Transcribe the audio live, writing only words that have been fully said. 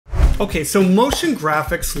Okay, so motion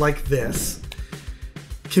graphics like this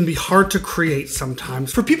can be hard to create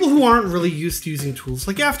sometimes for people who aren't really used to using tools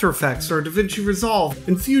like After Effects or DaVinci Resolve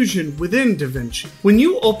and Fusion within DaVinci. When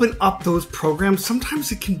you open up those programs, sometimes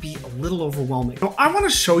it can be a little overwhelming. Now, I want to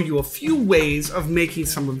show you a few ways of making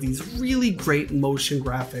some of these really great motion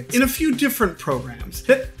graphics in a few different programs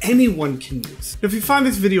that anyone can use. If you find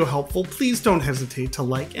this video helpful, please don't hesitate to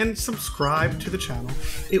like and subscribe to the channel.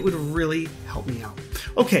 It would really help me out.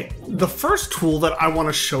 Okay, the first tool that I want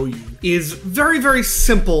to show you is very, very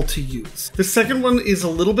simple to use. The second one is a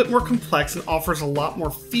little bit more complex and offers a lot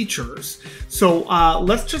more features. So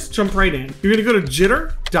let's just jump right in. You're gonna go to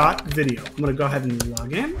jitter.video. I'm gonna go ahead and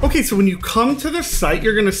log in. Okay, so when you come to this site,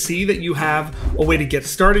 you're gonna see that you have a way to get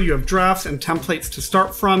started. You have drafts and templates to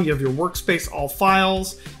start from. You have your workspace, all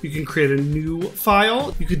files. You can create a new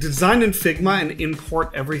file. You could design in Figma and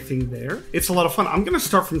import everything there. It's a lot of fun. I'm gonna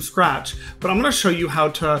start from scratch, but I'm gonna show you how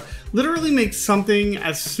to literally make something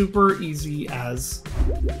as super easy as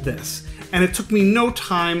this. And it took me no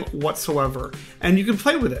time whatsoever. And you can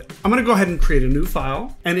play with it. I'm gonna go ahead and create a new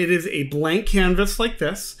file, and it is a blank canvas like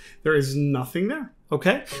this. There is nothing there.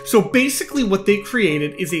 Okay, so basically what they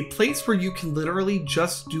created is a place where you can literally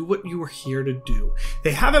just do what you were here to do.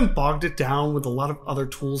 They haven't bogged it down with a lot of other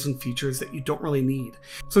tools and features that you don't really need.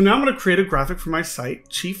 So now I'm going to create a graphic for my site,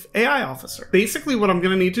 Chief AI Officer. Basically what I'm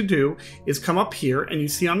going to need to do is come up here, and you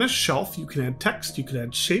see on this shelf, you can add text, you can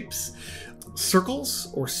add shapes,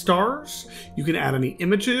 circles or stars, you can add any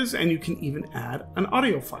images, and you can even add an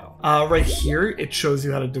audio file. Right here, it shows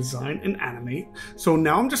you how to design and animate. So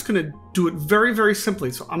now I'm just going to do it very, very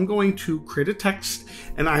simply. So I'm going to create a text,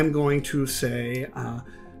 and I'm going to say,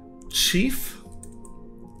 Chief,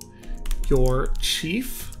 your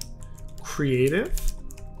Chief Creative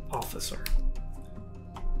Officer.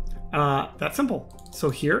 That's simple. So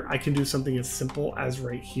here I can do something as simple as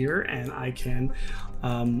right here, and I can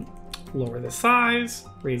lower the size,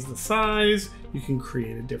 raise the size. You can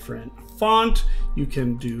create a different font. You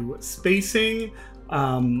can do spacing.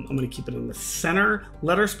 I'm going to keep it in the center,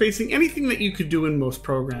 letter spacing, anything that you could do in most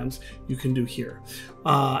programs, you can do here.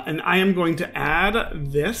 And I am going to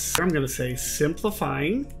add this. I'm going to say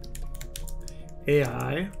simplifying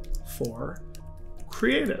AI for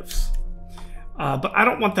creatives. But I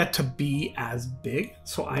don't want that to be as big.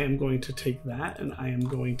 So I am going to take that and I am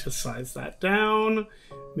going to size that down.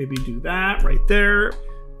 Maybe do that right there.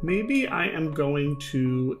 Maybe I am going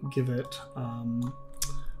to give it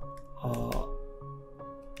a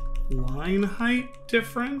line height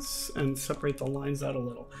difference and separate the lines out a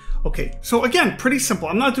little. Okay, so again, pretty simple.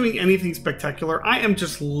 I'm not doing anything spectacular. I am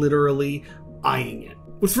just literally eyeing it.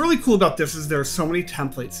 What's really cool about this is there are so many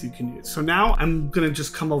templates you can use. So now I'm gonna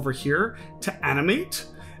just come over here to animate,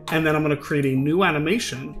 and then I'm gonna create a new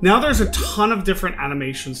animation. Now there's a ton of different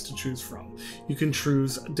animations to choose from. You can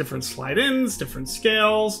choose different slide-ins, different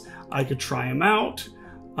scales. I could try them out.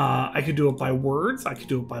 I could do it by words. I could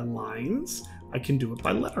do it by lines. I can do it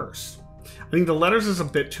by letters. I think the letters is a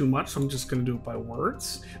bit too much, so I'm just gonna do it by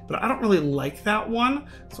words. But I don't really like that one,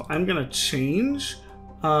 so I'm gonna change.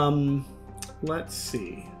 Let's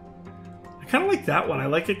see. I kind of like that one. I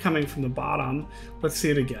like it coming from the bottom. Let's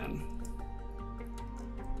see it again.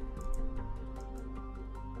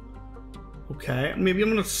 Okay, maybe I'm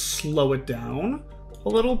gonna slow it down a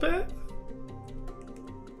little bit.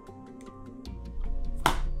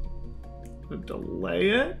 I'm gonna delay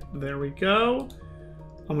it. There we go.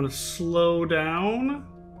 I'm gonna slow down.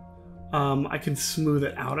 I can smooth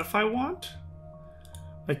it out if I want.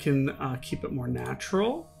 I can keep it more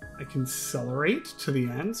natural. I can accelerate to the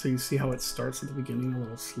end. So you see how it starts at the beginning a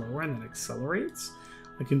little slower and then accelerates.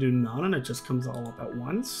 I can do none and it just comes all up at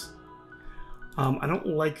once. I don't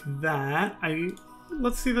like that.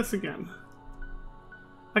 Let's see this again.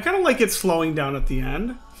 I kind of like it slowing down at the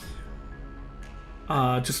end.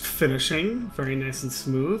 Just finishing, very nice and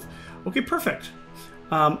smooth. Okay, perfect.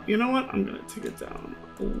 You know what? I'm gonna take it down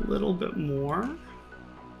a little bit more.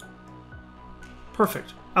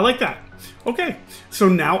 Perfect. I like that. Okay, so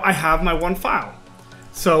now I have my one file.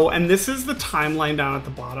 So, and this is the timeline down at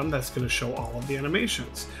the bottom that's going to show all of the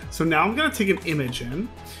animations. So now I'm going to take an image in.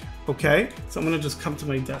 Okay, so I'm going to just come to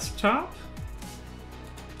my desktop.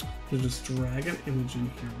 I'm going to just drag an image in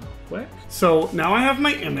here real quick. So now I have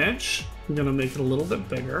my image. I'm going to make it a little bit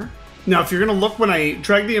bigger. Now, if you're going to look, when I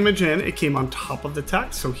drag the image in, it came on top of the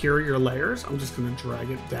text. So here are your layers. I'm just going to drag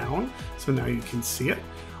it down. So now you can see it.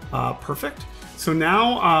 Perfect. So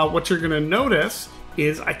now what you're going to notice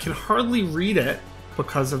is I can hardly read it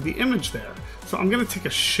because of the image there. So I'm going to take a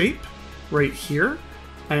shape right here.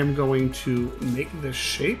 I am going to make this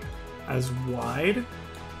shape as wide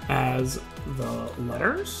as the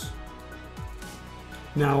letters.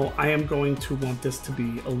 Now I am going to want this to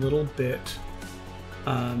be a little bit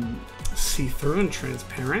see-through and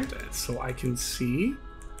transparent so I can see.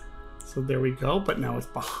 So there we go, but now it's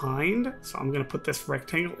behind. So I'm gonna put this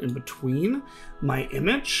rectangle in between my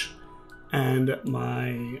image and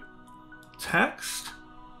my text.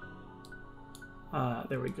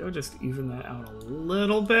 There we go, just even that out a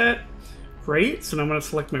little bit. Great, so now I'm gonna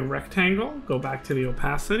select my rectangle, go back to the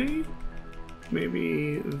opacity.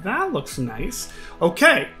 Maybe that looks nice.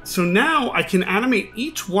 Okay, so now I can animate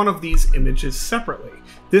each one of these images separately.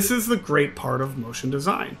 This is the great part of motion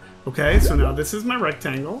design. Okay, so now this is my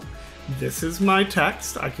rectangle. This is my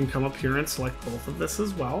text. I can come up here and select both of this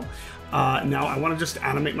as well. Now I want to just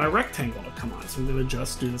animate my rectangle to come on. So I'm going to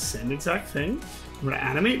just do the same exact thing. I'm going to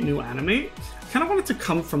animate, new animate. I kind of want it to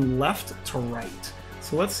come from left to right.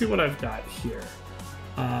 So let's see what I've got here.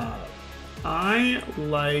 I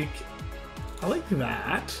like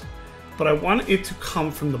that, but I want it to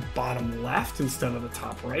come from the bottom left instead of the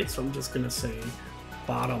top right. So I'm just going to say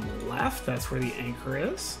bottom left. That's where the anchor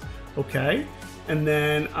is. Okay. And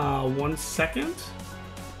then 1 second.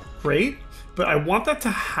 Great. But I want that to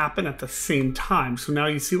happen at the same time. So now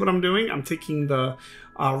you see what I'm doing? I'm taking the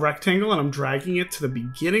rectangle and I'm dragging it to the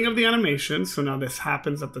beginning of the animation. So now this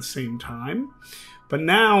happens at the same time. But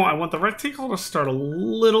now I want the rectangle to start a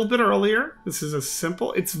little bit earlier. This is as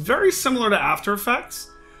simple. It's very similar to After Effects,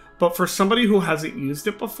 but for somebody who hasn't used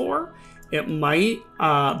it before, it might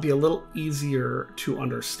be a little easier to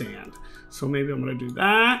understand. So maybe I'm going to do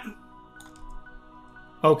that.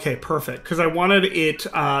 Okay, perfect. Because I wanted it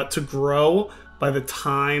to grow by the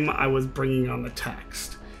time I was bringing on the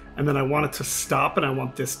text. And then I want it to stop, and I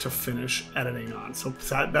want this to finish editing on. So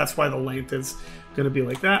that's why the length is going to be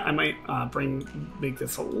like that. I might make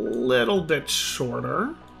this a little bit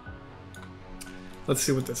shorter. Let's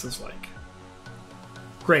see what this is like.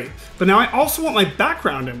 Great. But now I also want my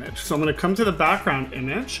background image. So I'm going to come to the background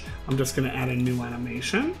image. I'm just going to add a new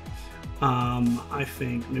animation. I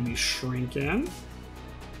think maybe shrink in.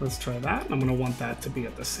 Let's try that. I'm going to want that to be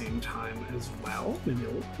at the same time as well. Maybe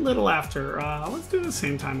a little after. Let's do the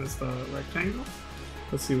same time as the rectangle.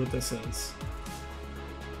 Let's see what this is.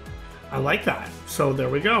 I like that. So there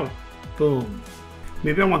we go. Boom.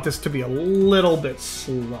 Maybe I want this to be a little bit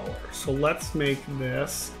slower. So let's make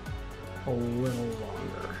this a little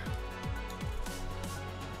longer.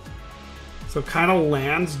 So it kind of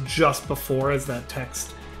lands just before as that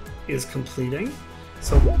text is completing.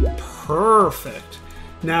 So perfect.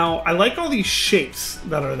 Now, I like all these shapes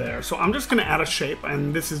that are there. So I'm just going to add a shape,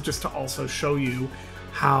 and this is just to also show you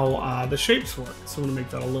how the shapes work. So I'm going to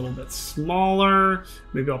make that a little bit smaller.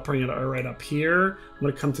 Maybe I'll bring it right up here. I'm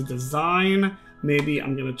going to come to design. Maybe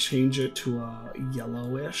I'm going to change it to a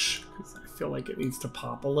yellowish because I feel like it needs to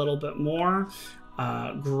pop a little bit more.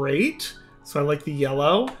 Great. So I like the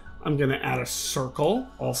yellow. I'm going to add a circle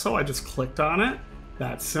also. I just clicked on it.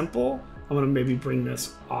 That's simple. I'm going to maybe bring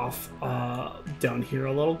this off down here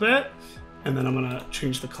a little bit. And then I'm going to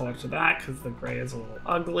change the color to that because the gray is a little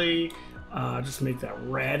ugly. Just make that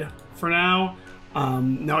red for now.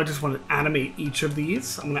 Now I just want to animate each of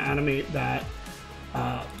these. I'm going to animate that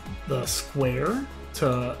the square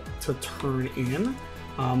to turn in.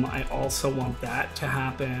 I also want that to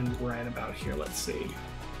happen right about here. Let's see.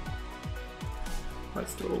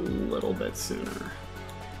 Let's do it a little bit sooner.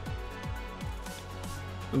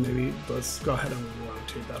 And maybe let's go ahead and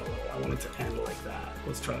rotate that a little. I want it to end like that.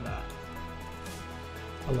 Let's try that.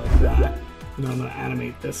 I like that. And then I'm going to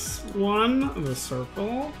animate this one, the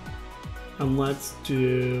circle. And let's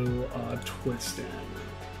do a twist in.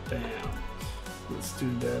 Bam. Let's do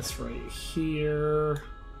this right here.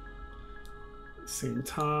 Same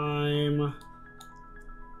time.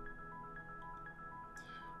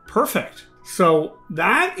 Perfect. So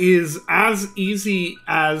that is as easy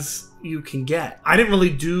as you can get. I didn't really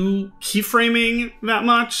do keyframing that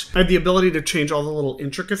much. I had the ability to change all the little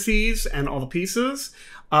intricacies and all the pieces,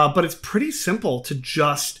 but it's pretty simple to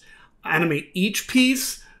just animate each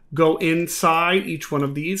piece, go inside each one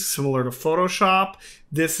of these, similar to Photoshop.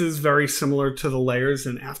 This is very similar to the layers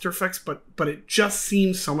in After Effects, but it just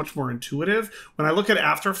seems so much more intuitive. When I look at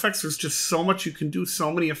After Effects, there's just so much you can do,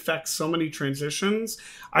 so many effects, so many transitions.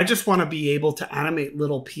 I just want to be able to animate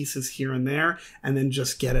little pieces here and there and then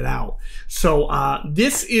just get it out. So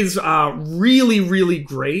this is really, really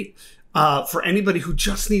great for anybody who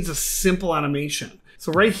just needs a simple animation.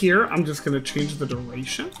 So right here, I'm just going to change the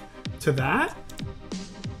duration to that.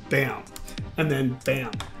 Bam. And then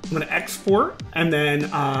bam. I'm going to export, and then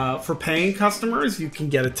for paying customers, you can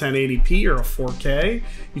get a 1080p or a 4K.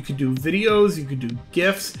 You could do videos, you could do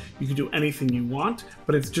GIFs, you could do anything you want,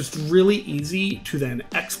 but it's just really easy to then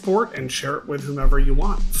export and share it with whomever you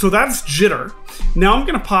want. So that's Jitter. Now I'm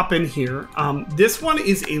going to pop in here. This one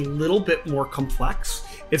is a little bit more complex.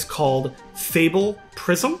 It's called Fable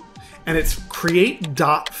Prism, and it's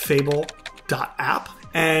create.fable.app.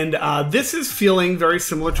 And this is feeling very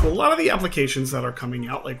similar to a lot of the applications that are coming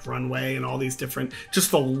out, like Runway and all these different,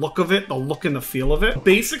 just the look of it, the look and the feel of it.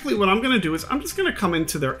 Basically, what I'm going to do is I'm just going to come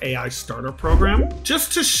into their AI starter program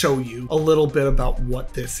just to show you a little bit about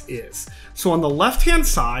what this is. So on the left-hand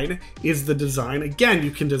side is the design. Again,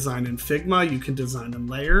 you can design in Figma, you can design in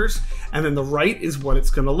layers, and then the right is what it's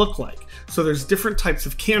going to look like. So there's different types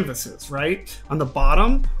of canvases, right? On the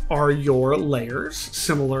bottom are your layers,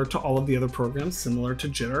 similar to all of the other programs, similar to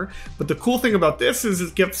Jitter. But the cool thing about this is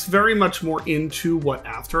it gets very much more into what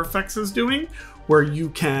After Effects is doing, where you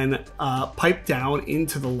can pipe down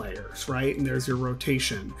into the layers, right? And there's your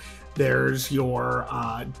rotation. There's your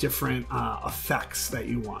different effects that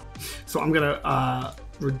you want. So I'm gonna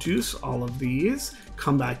reduce all of these,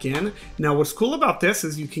 come back in. Now what's cool about this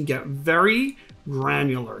is you can get very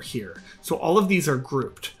granular here. So all of these are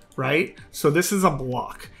grouped, right? So this is a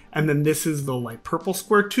block. And then this is the light purple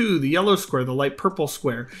square too, the yellow square, the light purple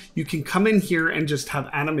square. You can come in here and just have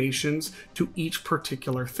animations to each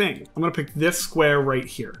particular thing. I'm gonna pick this square right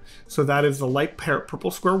here. So that is the light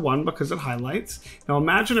purple square 1 because it highlights. Now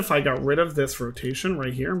imagine if I got rid of this rotation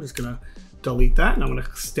right here. I'm just gonna delete that and I'm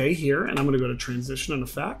gonna stay here and I'm gonna go to transition and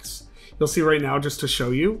effects. You'll see right now, just to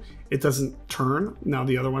show you, it doesn't turn. Now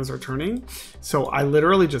the other ones are turning. So I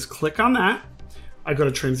literally just click on that. I go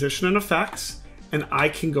to transition and effects, and I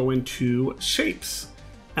can go into shapes.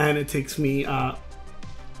 And it takes me,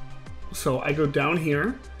 so I go down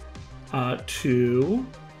here to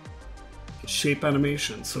shape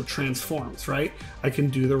animation, so transforms, right? I can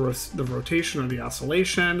do the rotation or the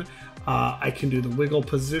oscillation. I can do the wiggle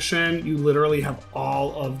position. You literally have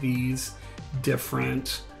all of these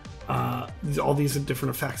different all these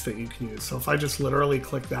different effects that you can use. So if I just literally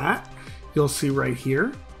click that, you'll see right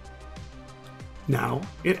here, now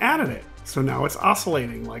it added it. So now it's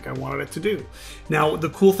oscillating like I wanted it to do. Now the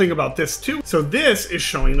cool thing about this too, so this is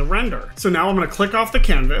showing the render. So now I'm gonna click off the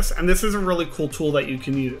canvas, and this is a really cool tool that you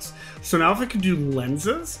can use. So now if I could do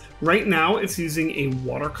lenses, right now it's using a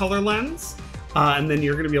watercolor lens, and then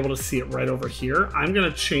you're gonna be able to see it right over here. I'm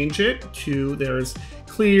gonna change it to, there's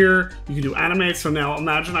clear, you can do anime. So now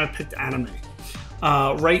imagine I picked anime.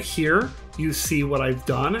 Right here, you see what I've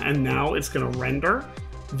done, and now it's gonna render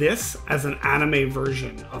this as an anime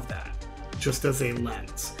version of that, just as a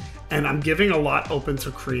lens. And I'm giving a lot open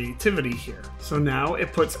to creativity here. So now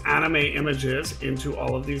it puts anime images into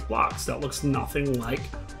all of these blocks. That looks nothing like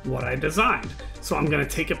what I designed. So I'm gonna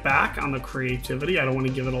take it back on the creativity. I don't wanna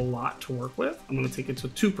give it a lot to work with. I'm gonna take it to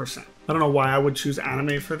 2%. I don't know why I would choose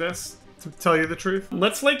anime for this, to tell you the truth.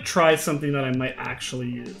 Let's like try something that I might actually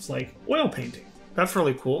use, like oil painting. That's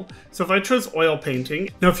really cool. So if I chose oil painting,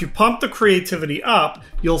 now if you pump the creativity up,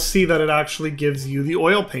 you'll see that it actually gives you the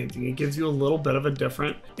oil painting. It gives you a little bit of a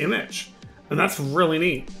different image. And that's really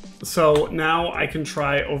neat. So now I can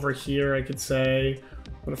try over here, I could say,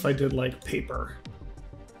 what if I did like paper?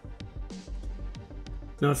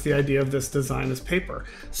 Now it's the idea of this design as paper.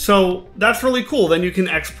 So that's really cool. Then you can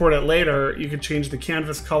export it later. You can change the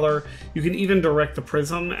canvas color. You can even direct the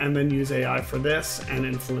prism and then use AI for this and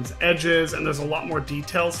influence edges. And there's a lot more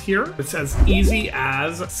details here. It's as easy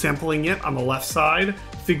as sampling it on the left side,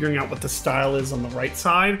 figuring out what the style is on the right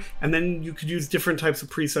side, and then you could use different types of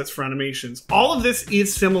presets for animations. All of this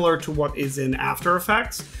is similar to what is in After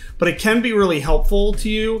Effects, but it can be really helpful to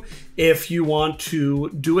you if you want to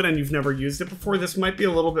do it and you've never used it before. This might be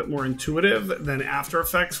a little bit more intuitive than After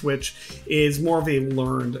Effects, which is more of a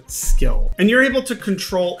learned skill. And you're able to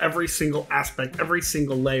control every single aspect, every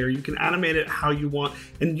single layer. You can animate it how you want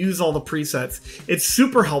and use all the presets. It's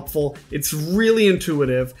super helpful. It's really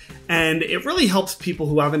intuitive, and it really helps people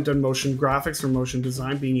who haven't done motion graphics or motion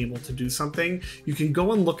design being able to do something. You can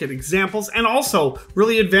go and look at examples, and also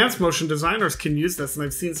really advanced motion designers can use this, and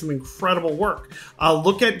I've seen some incredible work.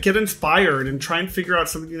 Get inspired and try and figure out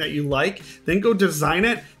something that you like, then go design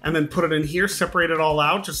it and then put it in here, separate it all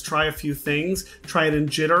out, just try a few things, try it in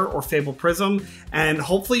Jitter or Fable Prism, and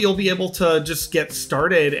hopefully you'll be able to just get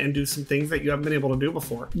started and do some things that you haven't been able to do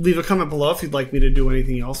before. Leave a comment below if you'd like me to do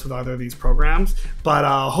anything else with either of these programs, but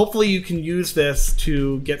hopefully you can use this to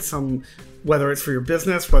to get some, whether it's for your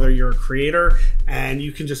business, whether you're a creator, and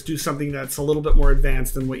you can just do something that's a little bit more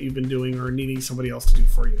advanced than what you've been doing or needing somebody else to do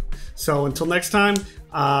for you. So until next time,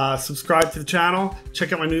 subscribe to the channel,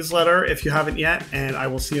 check out my newsletter if you haven't yet, and I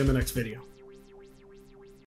will see you in the next video.